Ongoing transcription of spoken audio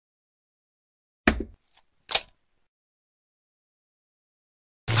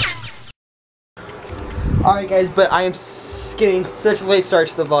Alright guys, but I am getting such a late start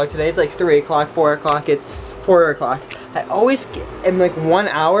to the vlog today. It's like 3 o'clock, 4 o'clock, it's 4 o'clock. I always get in like 1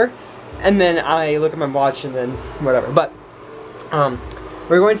 hour and then I look at my watch and then whatever. But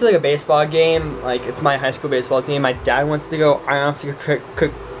we're going to like a baseball game. Like it's my high school baseball team. My dad wants to go. I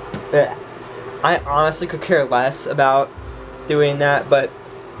honestly could care less about doing that, but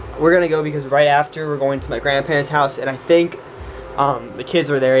we're gonna go because right after we're going to my grandparents' house, and I think the kids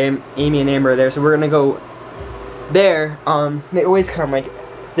are there. Amy and Amber are there, so we're gonna go there. They always come like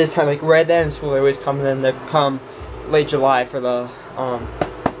this time, like right then in school. They always come, and then they come late July for the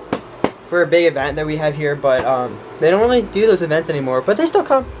for a big event that we have here. But they don't really do those events anymore, but they still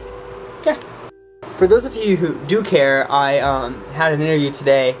come. Yeah. For those of you who do care, I had an interview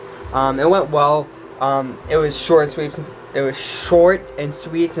today. It went well. It was short and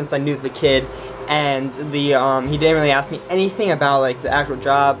sweet since I knew the kid, and the he didn't really ask me anything about like the actual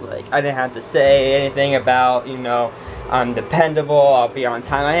job. Like I didn't have to say anything about, you know, I'm dependable, I'll be on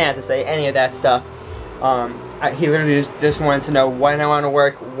time. I didn't have to say any of that stuff. He literally just wanted to know when I want to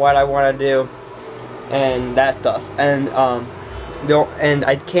work, what I want to do, and that stuff. And and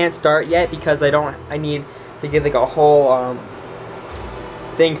I can't start yet because I need to get like a whole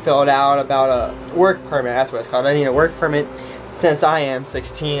thing filled out about a work permit. That's what it's called. I need a work permit since I am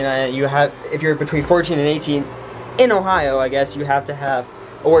 16. You have, if you're between 14 and 18 in Ohio, I guess you have to have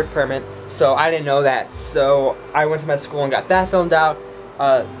a work permit. So I didn't know that. So I went to my school and got that filmed out,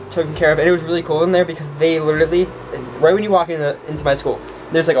 taken care of, and it was really cool in there because they literally, right when you walk into my school,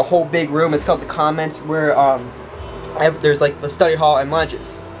 there's like a whole big room. It's called the Commons, where there's like the study hall and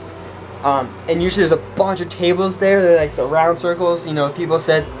lunches. And usually there's a bunch of tables there. They're like the round circles. You know, people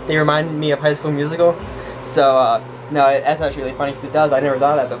said they reminded me of High School Musical. So no, that's actually really funny because it does. I never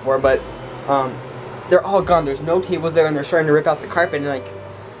thought of that before. But they're all gone. There's no tables there, and they're starting to rip out the carpet and like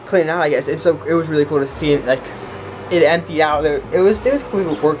clean it out, I guess. And so it was really cool to see it, like it emptied out. There was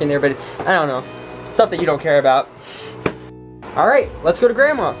people working there, but I don't know, stuff that you don't care about. All right, let's go to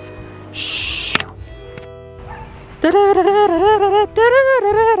Grandma's. Shh.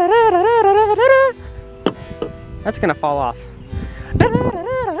 That's gonna fall off.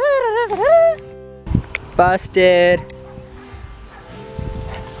 Busted.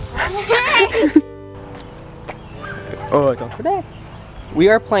 Oh, don't forget. We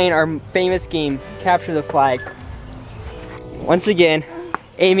are playing our famous game, Capture the Flag. Once again,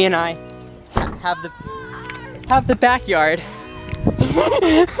 Amy and I have the backyard.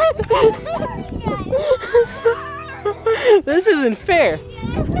 This isn't fair.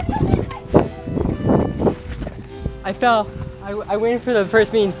 I fell. I waited for the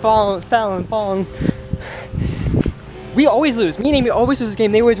first being fallen. We always lose. Me and Amy always lose this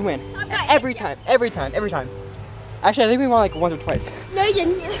game. They always win. Every time. Actually, I think we won like once or twice. No, you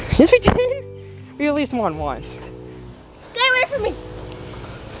didn't. Yes, we did. We at least won once. Stay away from me.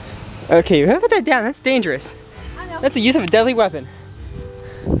 Okay, you have to put that down. That's dangerous. I know. That's the use of a deadly weapon.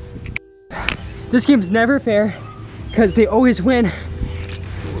 This game's never fair because they always win.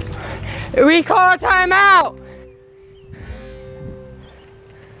 We call a timeout.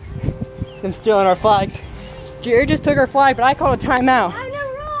 Them stealing our flags. Jared just took our flag, but I called a timeout. I know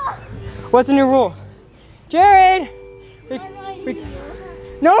rule. What's the new rule? Jared!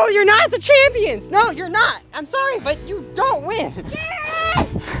 No, you're not the champions! No, you're not! I'm sorry, but you don't win! Jared!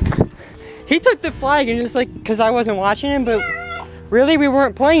 He took the flag and just like, because I wasn't watching him, but really we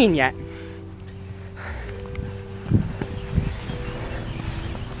weren't playing yet.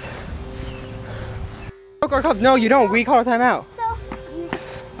 No, you don't. We call a timeout. So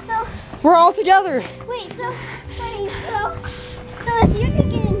we're all together. Wait, so if you could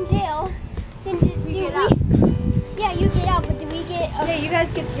get in jail, then do we? Yeah, you get out, but do we get? Yeah, you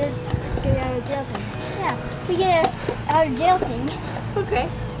guys get out of jail thing. Yeah, we get a out of jail thing. Okay,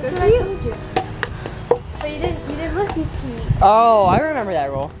 that's what I told you. But you didn't listen to me. Oh, I remember that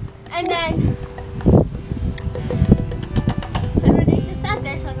rule. And then they just sat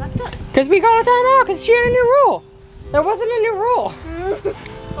there, so I'm like, good. Because we called a timeout because she had a new rule. There wasn't a new rule.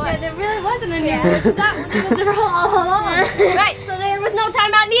 Yeah, there really wasn't a new rule, because that was the rule all along. Right, so there was no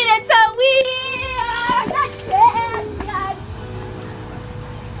timeout needed, so we are the champions.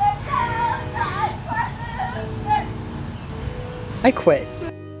 I quit.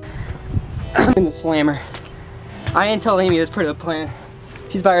 I'm in the slammer. I didn't tell Amy it was part of the plan.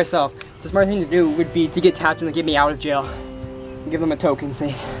 She's by herself. The smart thing to do would be to get tapped and get me out of jail. Give them a token,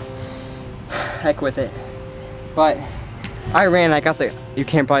 say, heck with it. But I ran, I got the, you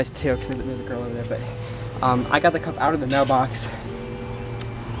can't probably tell because there's a girl over there, but I got the cup out of the mailbox.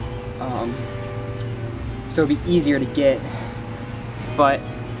 So it'd be easier to get. But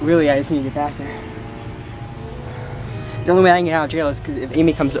really, I just need to get back there. The only way I can get out of jail is if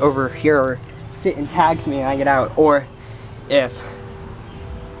Amy comes over here or sit and tags me and I get out, or if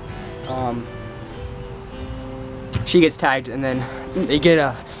she gets tagged and then they get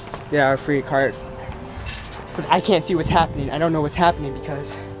a free card. But I can't see what's happening. I don't know what's happening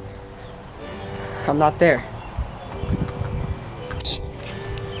because I'm not there.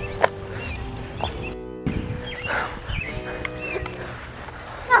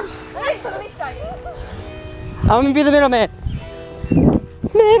 I'm gonna be the middleman.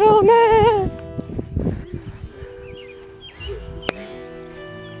 Middleman.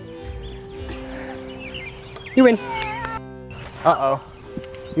 You win. Uh-oh.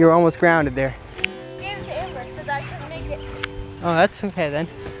 You were almost grounded there. Gave it to Amber because I couldn't make it. Oh, that's okay then.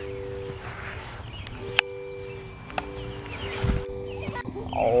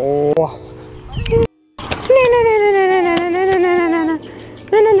 Oh.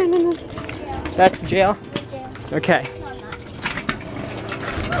 That's the jail? Okay.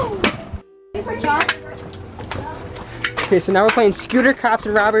 Okay, so now we're playing scooter cops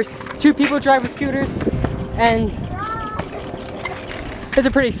and robbers. 2 people drive with scooters, and it's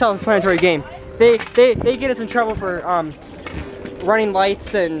a pretty self-explanatory game. They get us in trouble for running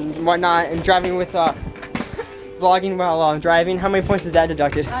lights and whatnot, and driving with vlogging while driving. How many points is that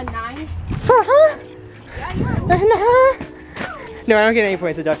deducted? 9. For huh? No, I don't get any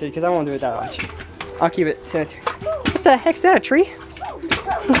points deducted because I won't do it that much. I'll keep it sanitary. What the heck's that, a tree?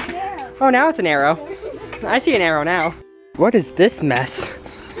 Oh, now it's an arrow. I see an arrow now. What is this mess?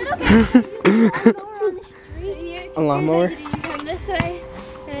 A lawnmower? You come this way,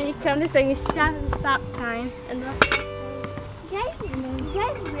 and then you come this way, and you stop at the stop sign, and look. You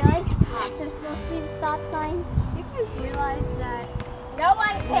guys realize cops are supposed to be the stop signs? You guys realize that no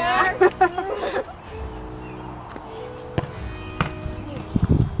one cares?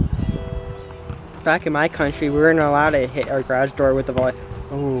 Back in my country, we weren't allowed to hit our garage door with the volley.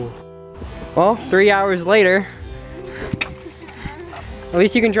 Oh. Well, 3 hours later, at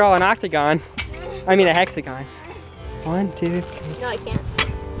least you can draw an octagon. I mean a hexagon. 1, 2, 3. No, I can't.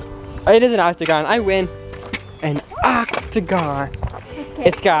 It is an octagon. I win. An octagon. Okay.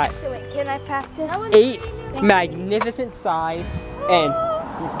 It's got So wait, can I practice? 8 magnificent sides and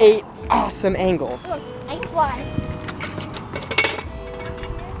 8 awesome angles. Look, I fly.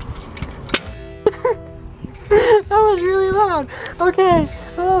 That was really loud. Okay.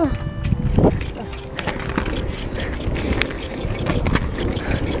 Oh.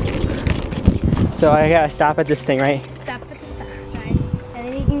 So I gotta stop at this thing, right? Stop at the stop sign, and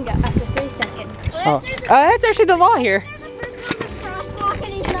then you can go after 3 seconds. Oh, that's actually the law here. The person on the crosswalk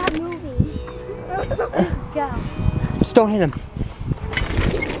and he's not moving. Just go. Just don't hit him.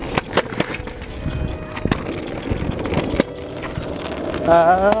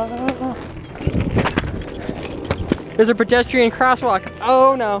 There's a pedestrian crosswalk.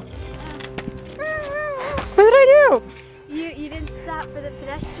 Oh no. What did I do? You didn't stop for the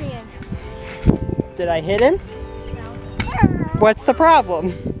pedestrian. Did I hit him? No. What's the problem?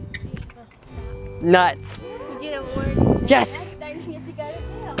 You're supposed to stop. Nuts. You get a word. Yes. Next time you have to go to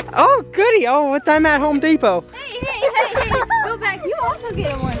jail. Oh, goody. Oh, what time at Home Depot? Hey. Go back. You also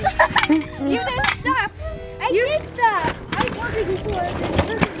get a warning. You didn't stop. I did stop. I told you before.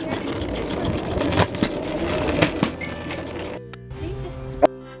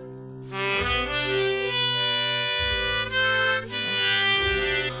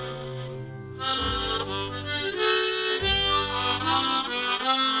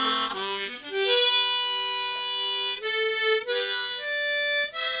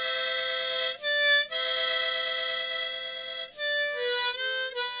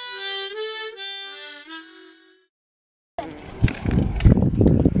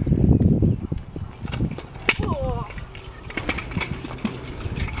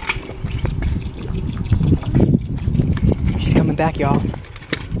 She's coming back, y'all.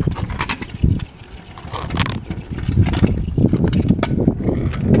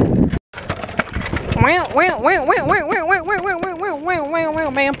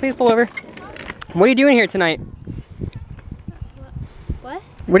 Ma'am, please pull over. What are you doing here tonight? What?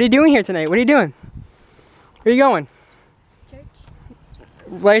 What are you doing here tonight? What are you doing? Where are you going? Church?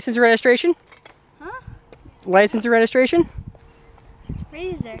 License and registration? Huh? License and registration?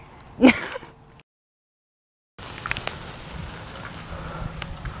 Razor.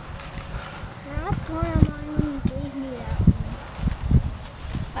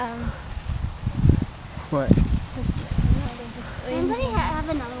 What? Anybody have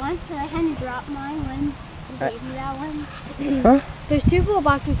another one? Cause I kind of dropped mine when you gave me that one. Huh? There's 2 full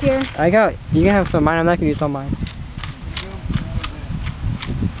boxes here. I got, you can have some of mine. I'm not gonna use some of mine.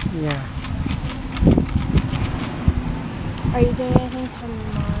 Yeah. Are you doing anything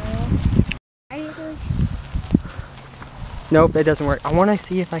tomorrow? Are you doing? Nope, that doesn't work. I want to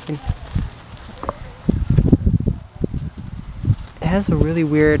see if I can. It has a really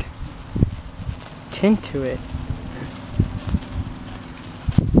weird tint to it.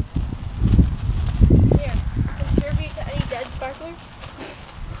 Here, contribute to any dead sparkler?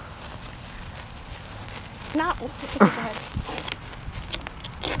 Not. Go ahead.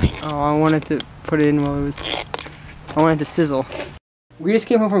 Oh, I wanted to put it in while it was. I wanted to sizzle. We just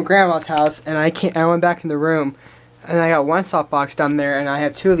came home from Grandma's house, and I went back in the room, and I got one softbox down there, and I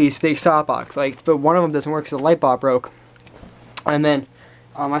have two of these big softbox lights, but one of them doesn't work because the light bulb broke. And then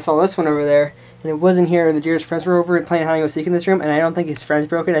I saw this one over there, and it wasn't here. And the Jared's friends were over playing hide and go seek in this room, and I don't think his friends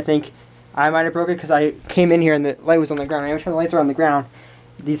broke it. I think I might have broke it because I came in here and the light was on the ground. Every time the lights are on the ground,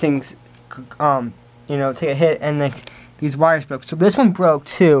 these things, you know, take a hit, and like these wires broke. So this one broke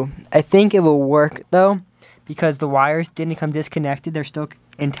too. I think it will work though, because the wires didn't come disconnected. They're still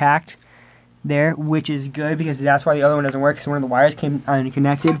intact there, which is good because that's why the other one doesn't work, because one of the wires came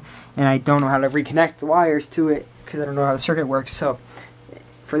unconnected, and I don't know how to reconnect the wires to it because I don't know how the circuit works. So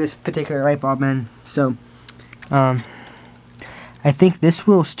for this particular light bulb, man, so I think this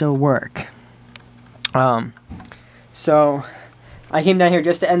will still work. So I came down here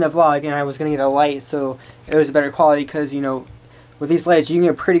just to end the vlog, and I was gonna get a light so it was a better quality, because you know, with these lights you can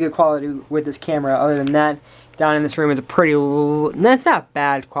get pretty good quality with this camera. Other than that, down in this room is a pretty that's not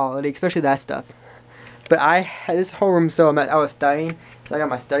bad quality, especially that stuff. But this whole room, so I was studying, so I got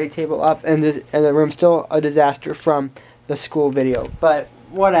my study table up, and the room's still a disaster from the school video. But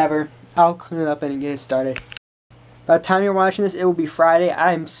whatever, I'll clean it up and get it started. By the time you're watching this, it will be Friday.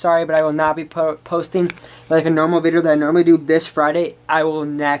 I'm sorry, but I will not be posting like a normal video that I normally do this Friday. I will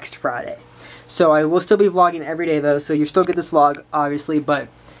next Friday. So I will still be vlogging every day though, so you still get this vlog, obviously, but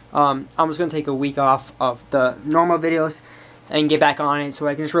I'm just going to take a week off of the normal videos and get back on it so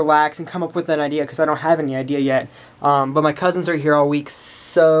I can just relax and come up with an idea, because I don't have any idea yet. But my cousins are here all week,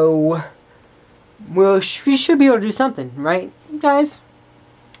 so we should be able to do something, right, guys?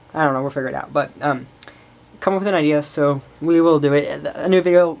 I don't know, we'll figure it out, but come up with an idea, so we will do it. A new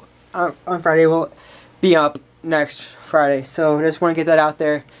video on Friday will be up next Friday, so I just want to get that out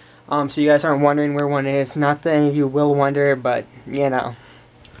there, so you guys aren't wondering where one is. Not that any of you will wonder, but you know.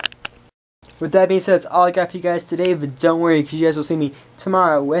 With that being said, that's all I got for you guys today, but don't worry, because you guys will see me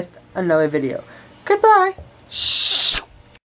tomorrow with another video. Goodbye! Shh.